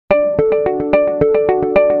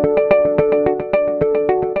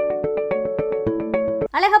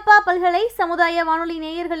அழகப்பா பல்கலை சமுதாய வானொலி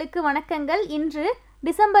நேயர்களுக்கு வணக்கங்கள். இன்று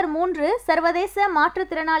டிசம்பர் 3 சர்வதேச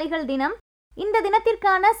மாற்றுத்திறனாளிகள் தினம். இந்த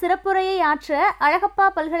தினத்திற்கான சிறப்புரையை ஆற்ற அழகப்பா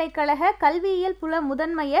பல்கலைக்கழக கல்வியியல் புல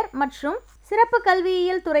முதன்மையர் மற்றும் சிறப்பு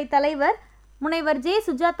கல்வியியல் துறை தலைவர் முனைவர் ஜே.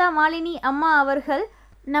 சுஜாதா மாலினி அம்மா அவர்கள்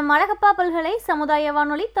நம் அழகப்பா பல்கலை சமுதாய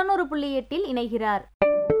வானொலி 90.8 இணைகிறார்.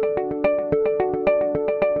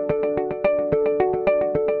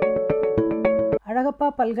 அழகப்பா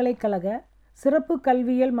பல்கலைக்கழக சிறப்பு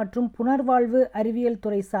கல்வியியல் மற்றும் புனர்வாழ்வு அறிவியல்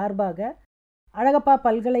துறை சார்பாக அழகப்பா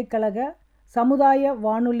பல்கலைக்கழக சமுதாய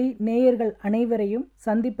வானொலி நேயர்கள் அனைவரையும்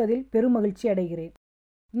சந்திப்பதில் பெருமகிழ்ச்சி அடைகிறேன்.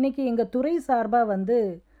 இன்றைக்கி எங்கள் துறை சார்பாக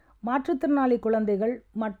மாற்றுத்திறனாளி குழந்தைகள்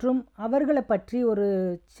மற்றும் அவர்களை பற்றி ஒரு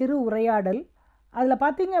சிறு உரையாடல். அதில்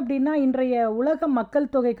பார்த்திங்க அப்படின்னா, இன்றைய உலக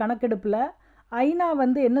மக்கள் தொகை கணக்கெடுப்பில் ஐநா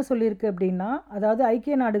என்ன சொல்லியிருக்கு அப்படின்னா, அதாவது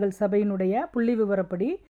ஐக்கிய நாடுகள் சபையினுடைய புள்ளி விவரப்படி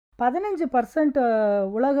 15%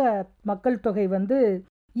 உலக மக்கள் தொகை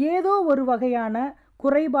ஏதோ ஒரு வகையான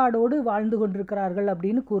குறைபாடோடு வாழ்ந்து கொண்டிருக்கிறார்கள்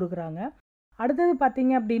அப்படின்னு கூறுகிறாங்க. அடுத்தது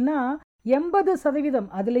பார்த்திங்க அப்படின்னா 80%,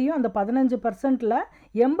 அதுலேயும் அந்த 15%ல்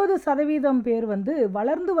 80% பேர்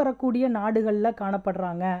வளர்ந்து வரக்கூடிய நாடுகளில்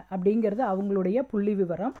காணப்படுறாங்க அப்படிங்கிறது அவங்களுடைய புள்ளி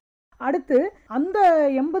விவரம். அடுத்து அந்த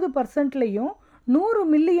 80%லையும் 100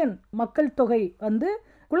 மில்லியன் மக்கள் தொகை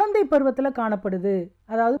குழந்தை பருவத்தில் காணப்படுது.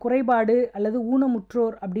 அதாவது குறைபாடு அல்லது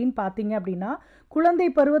ஊனமுற்றோர் அப்படின்னு பார்த்தீங்க அப்படின்னா, குழந்தை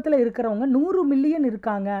பருவத்தில் இருக்கிறவங்க 100 மில்லியன்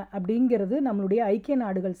இருக்காங்க அப்படிங்கிறது நம்மளுடைய ஐக்கிய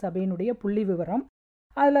நாடுகள் சபையினுடைய புள்ளி விவரம்.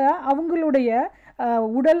 அதில் அவங்களுடைய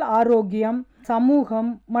உடல் ஆரோக்கியம்,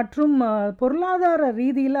 சமூகம் மற்றும் பொருளாதார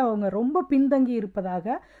ரீதியில் அவங்க ரொம்ப பின்தங்கி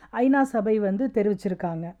இருப்பதாக ஐநா சபை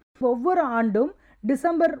தெரிவிச்சிருக்காங்க. ஒவ்வொரு ஆண்டும்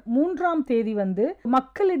டிசம்பர் 3ஆம் தேதி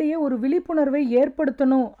மக்களிடையே ஒரு விழிப்புணர்வை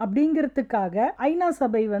ஏற்படுத்தணும் அப்படிங்கிறதுக்காக ஐநா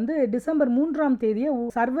சபை டிசம்பர் 3ஆம் தேதியை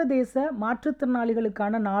சர்வதேச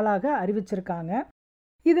மாற்றுத்திறனாளிகளுக்கான நாளாக அறிவிச்சிருக்காங்க.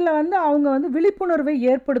 இதில் அவங்க விழிப்புணர்வை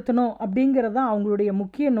ஏற்படுத்தணும் அப்படிங்கிறது தான் அவங்களுடைய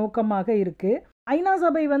முக்கிய நோக்கமாக இருக்குது. ஐநா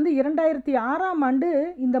சபை 2006ஆம் ஆண்டு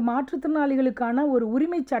இந்த மாற்றுத்திறனாளிகளுக்கான ஒரு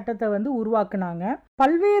உரிமை சட்டத்தை உருவாக்குனாங்க.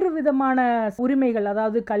 பல்வேறு விதமான உரிமைகள்,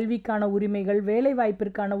 அதாவது கல்விக்கான உரிமைகள், வேலை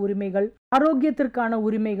வாய்ப்பிற்கான உரிமைகள், ஆரோக்கியத்திற்கான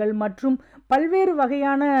உரிமைகள் மற்றும் பல்வேறு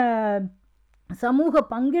வகையான சமூக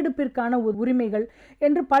பங்கெடுப்பிற்கான உரிமைகள்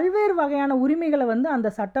என்று பல்வேறு வகையான உரிமைகளை அந்த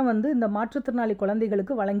சட்டம் இந்த மாற்றுத்திறனாளி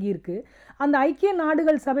குழந்தைகளுக்கு வழங்கியிருக்கு. அந்த ஐக்கிய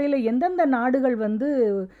நாடுகள் சபையில் எந்தெந்த நாடுகள்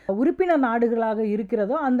உறுப்பினர் நாடுகளாக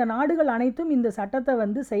இருக்கிறதோ அந்த நாடுகள் அனைத்தும் இந்த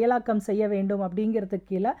சட்டத்தை செயலாக்கம் செய்ய வேண்டும் அப்படிங்கிறதுக்கு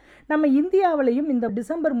கீழே நம்ம இந்தியாவிலையும் இந்த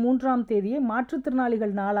டிசம்பர் 3ஆம் தேதியை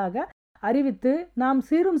மாற்றுத்திறனாளிகள் நாளாக அறிவித்து நாம்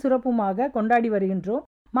சீரும் சிறப்புமாக கொண்டாடி வருகின்றோம்.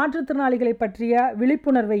 மாற்றுத்திறனாளிகளை பற்றிய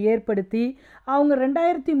விழிப்புணர்வை ஏற்படுத்தி அவங்க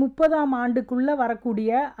 2030ஆம் ஆண்டுக்குள்ளே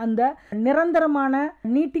வரக்கூடிய அந்த நிரந்தரமான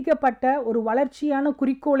நீட்டிக்கப்பட்ட ஒரு வளர்ச்சியான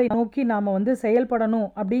குறிக்கோளை நோக்கி நாம் செயல்படணும்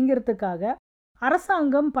அப்படிங்கிறதுக்காக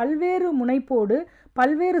அரசாங்கம் பல்வேறு முனைப்போடு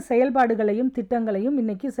பல்வேறு செயல்பாடுகளையும் திட்டங்களையும்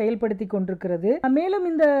இன்னைக்கு செயல்படுத்தி கொண்டிருக்கிறது. மேலும்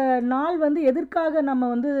இந்த நாள் எதற்காக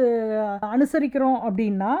நம்ம அனுசரிக்கிறோம்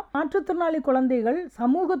அப்படின்னா, மாற்றுத்திறனாளி குழந்தைகள்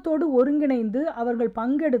சமூகத்தோடு ஒருங்கிணைந்து அவர்கள்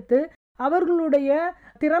பங்கெடுத்து அவர்களுடைய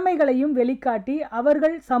திறமைகளையும் வெளிக்காட்டி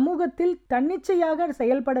அவர்கள் சமூகத்தில் தன்னிச்சையாக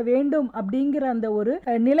செயல்பட வேண்டும் அப்படிங்கிற அந்த ஒரு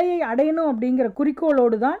நிலையை அடையணும் அப்படிங்கிற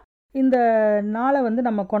குறிக்கோளோடு தான் இந்த நாளை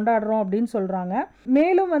நம்ம கொண்டாடுறோம் அப்படின்னு சொல்கிறாங்க.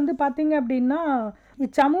 மேலும் பார்த்தீங்க அப்படின்னா,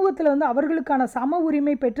 இச்சமூகத்தில் அவர்களுக்கான சம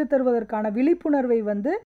உரிமை பெற்றுத்தருவதற்கான விழிப்புணர்வை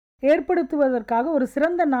ஏற்படுத்துவதற்காக ஒரு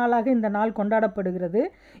சிறந்த நாளாக இந்த நாள் கொண்டாடப்படுகிறது.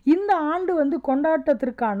 இந்த ஆண்டு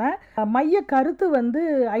கொண்டாட்டத்திற்கான மைய கருத்து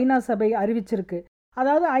ஐநா சபை அறிவிச்சிருக்கு.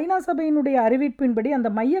 அதாவது ஐநா சபையினுடைய அறிவிப்பின்படி அந்த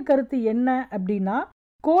மைய கருத்து என்ன அப்படின்னா,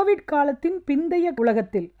 கோவிட் காலத்தின் பிந்தைய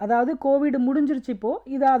உலகத்தில், அதாவது கோவிட் முடிஞ்சிருச்சு, இப்போ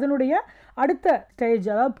இது அதனுடைய அடுத்த ஸ்டேஜ்,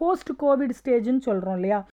 அதாவது போஸ்ட் கோவிட் ஸ்டேஜ்னு சொல்கிறோம்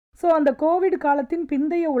இல்லையா. ஸோ அந்த கோவிட் காலத்தின்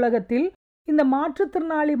பிந்தைய உலகத்தில் இந்த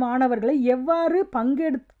மாற்றுத்திறனாளி மாணவர்களை எவ்வாறு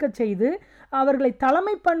பங்கெடுக்க செய்து அவர்களை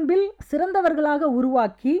தலைமை பண்பில் சிறந்தவர்களாக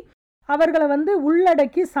உருவாக்கி அவர்களை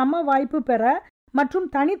உள்ளடக்கி சம வாய்ப்பு பெற மற்றும்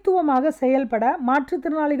தனித்துவமாக செயல்பட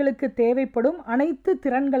மாற்றுத்திறனாளிகளுக்கு தேவைப்படும் அனைத்து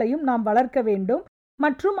திறன்களையும் நாம் வளர்க்க வேண்டும்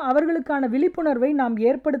மற்றும் அவர்களுக்கான விழிப்புணர்வை நாம்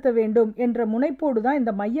ஏற்படுத்த வேண்டும் என்ற முனைப்போடு தான்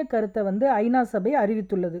இந்த மைய கருத்தை ஐநா சபை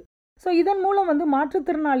அறிவித்துள்ளது. ஸோ இதன் மூலம்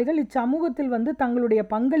மாற்றுத்திறனாளிகள் இச்சமூகத்தில் தங்களுடைய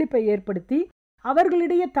பங்களிப்பை ஏற்படுத்தி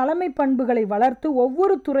அவர்களிடையே தலைமை பண்புகளை வளர்த்து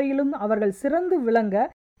ஒவ்வொரு துறையிலும் அவர்கள் சிறந்து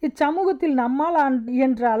விளங்க இச்சமூகத்தில் நம்மால்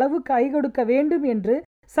என்ற அளவு கை கொடுக்க வேண்டும் என்று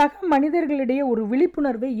சக மனிதர்களிடையே ஒரு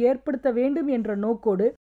விழிப்புணர்வை ஏற்படுத்த வேண்டும் என்ற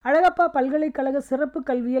நோக்கோடு அழகப்பா பல்கலைக்கழக சிறப்பு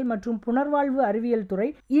கல்வியியல் மற்றும் புனர்வாழ்வு அறிவியல் துறை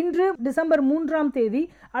இன்று டிசம்பர் 3ஆம் தேதி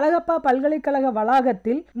அழகப்பா பல்கலைக்கழக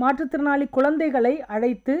வளாகத்தில் மாற்றுத்திறனாளி குழந்தைகளை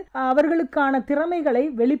அழைத்து அவர்களுக்கான திறமைகளை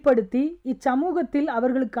வெளிப்படுத்தி இச்சமூகத்தில்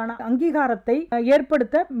அவர்களுக்கான அங்கீகாரத்தை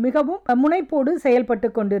ஏற்படுத்த மிகவும் முனைப்போடு செயல்பட்டு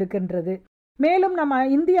கொண்டிருக்கின்றது. மேலும் நம்ம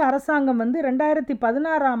இந்திய அரசாங்கம்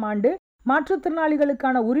 2016ஆம் ஆண்டு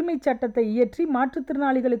மாற்றுத்திறனாளிகளுக்கான உரிமை சட்டத்தை இயற்றி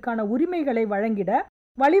மாற்றுத்திறனாளிகளுக்கான உரிமைகளை வழங்கிட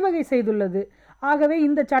வழிவகை செய்துள்ளது. ஆகவே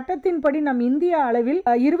இந்த சட்டத்தின்படி நம் இந்திய அளவில்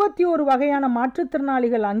 21 வகையான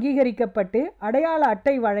மாற்றுத்திறனாளிகள் அங்கீகரிக்கப்பட்டு அடையாள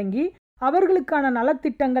அட்டை வழங்கி அவர்களுக்கான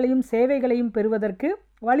நலத்திட்டங்களையும் சேவைகளையும் பெறுவதற்கு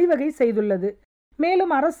வழிவகை செய்துள்ளது.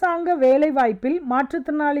 மேலும் அரசாங்க வேலைவாய்ப்பில்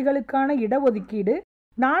மாற்றுத்திறனாளிகளுக்கான இடஒதுக்கீடு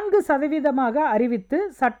 4% அறிவித்து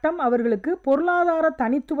சட்டம் அவர்களுக்கு பொருளாதார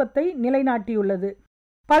தனித்துவத்தை நிலைநாட்டியுள்ளது.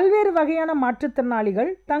 பல்வேறு வகையான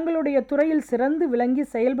மாற்றுத்திறனாளிகள் தங்களுடைய துறையில் சிறந்து விளங்கி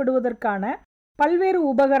செயல்படுவதற்கான பல்வேறு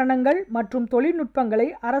உபகரணங்கள் மற்றும் தொழில்நுட்பங்களை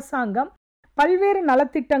அரசாங்கம் பல்வேறு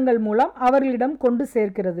நலத்திட்டங்கள் மூலம் அவர்களிடம் கொண்டு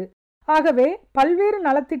சேர்க்கிறது. ஆகவே பல்வேறு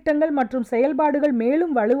நலத்திட்டங்கள் மற்றும் செயல்பாடுகள்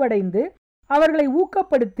மேலும் வலுவடைந்து அவர்களை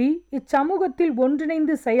ஊக்கப்படுத்தி இச்சமூகத்தில்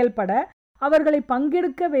ஒன்றிணைந்து செயல்பட அவர்களை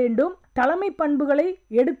பங்கெடுக்க வேண்டும், தலைமை பண்புகளை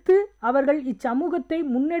எடுத்து அவர்கள் இச்சமூகத்தை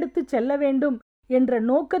முன்னெடுத்து செல்ல வேண்டும் என்ற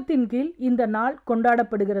நோக்கத்தின் கீழ் இந்த நாள்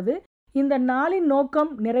கொண்டாடப்படுகிறது. இந்த நாளின்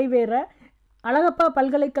நோக்கம் நிறைவேற அழகப்பா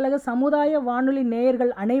பல்கலைக்கழக சமுதாய வானொலி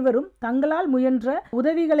நேயர்கள் அனைவரும் தங்களால் முயன்ற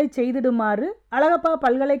உதவிகளை செய்திடுமாறு அழகப்பா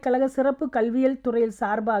பல்கலைக்கழக சிறப்பு கல்வியியல் துறையில்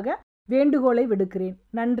சார்பாக வேண்டுகோளை விடுக்கிறேன்.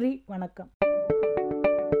 நன்றி, வணக்கம்.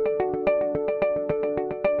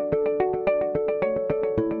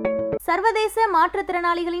 சர்வதேச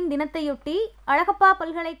மாற்றுத்திறனாளிகளின் தினத்தையொட்டி அழகப்பா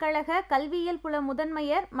பல்கலைக்கழக கல்வியியல் புல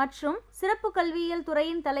முதன்மையர் மற்றும் சிறப்பு கல்வியியல்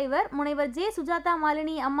துறையின் தலைவர் முனைவர் ஜே. சுஜாதா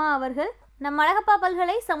மாலினி அம்மா அவர்கள் நம் அழகப்பா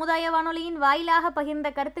பல்கலை சமுதாய வானொலியின் வாயிலாக பகிர்ந்த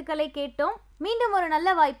கருத்துக்களை கேட்டோம். மீண்டும் ஒரு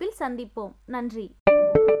நல்ல வாய்ப்பில் சந்திப்போம். நன்றி.